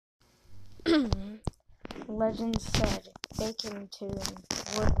legend said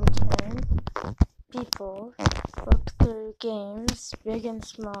BaconToon would return. People looked through games, big and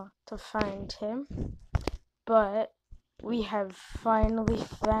small, to find him, but we have finally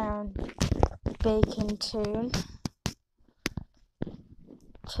found BaconToon.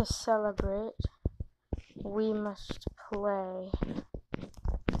 To celebrate, we must play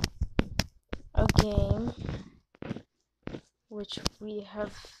a game which we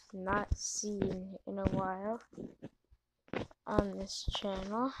have not seen in a while on this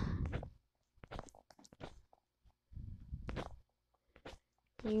channel.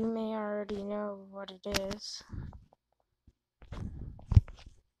 You may already know what it is,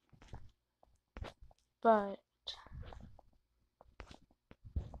 but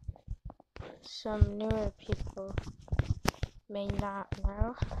some newer people may not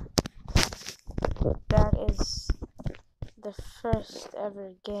know. That is the first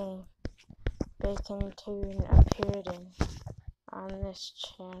ever game BaconToon appeared in on this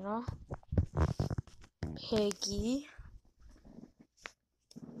channel. Piggy.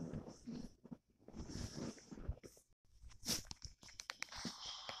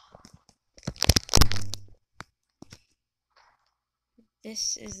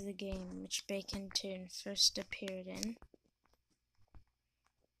 This is the game which BaconToon first appeared in.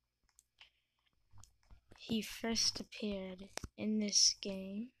 He first appeared in this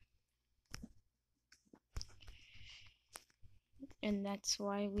game, and that's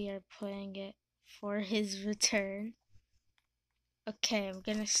why we are playing it for his return. Okay, I'm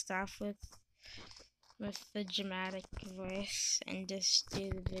gonna stop with the dramatic voice and just do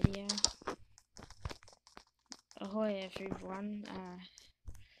the video. Ahoy everyone,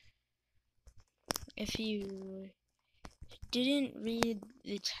 if you didn't read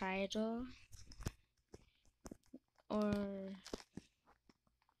the title, or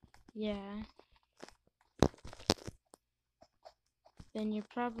yeah, then you're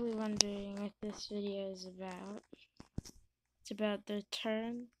probably wondering what this video is about. It's about the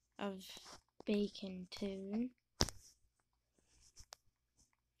return of BaconToon.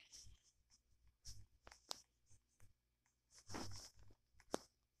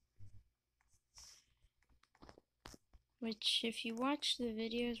 Which, if you watch the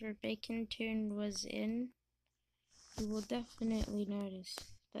videos where BaconToon was in, you will definitely notice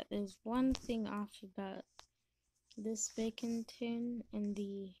that there's one thing off about this BaconToon and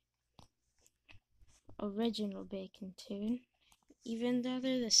the original BaconToon. Even though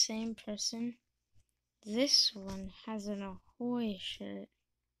they're the same person, this one has an Ahoy shirt,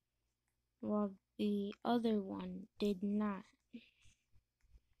 while the other one did not.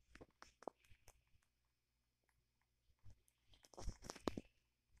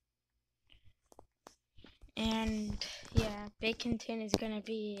 And yeah, BaconToon is gonna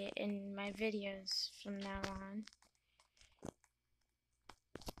be in my videos from now on,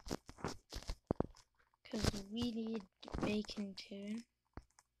 because we need BaconToon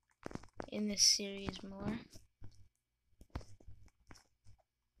in this series more.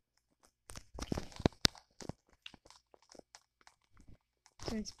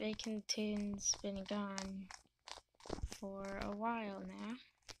 Since BaconToon's been gone for a while now.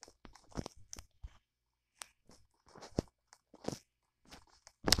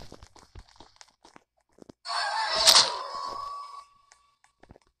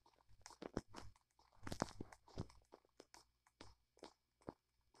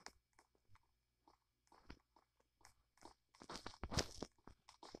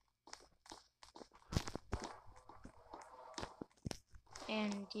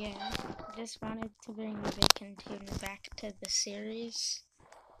 And yeah, just wanted to bring BaconToon back to the series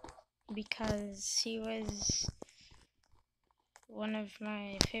because he was one of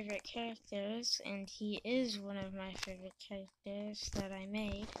my favorite characters, and he is one of my favorite characters that I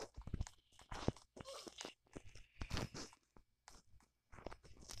made.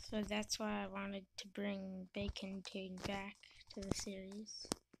 So that's why I wanted to bring BaconToon back to the series.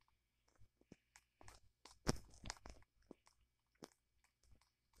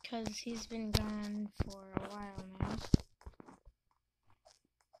 Because he's been gone for a while now.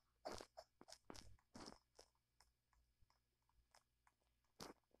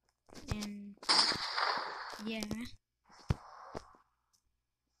 And yeah,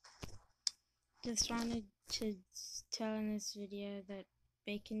 just wanted to tell in this video that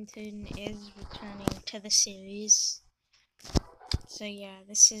BaconToon is returning to the series. So yeah,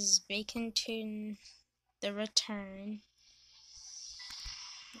 this is BaconToon The Return.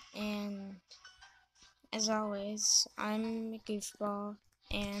 And as always, I'm a goofball,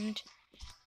 and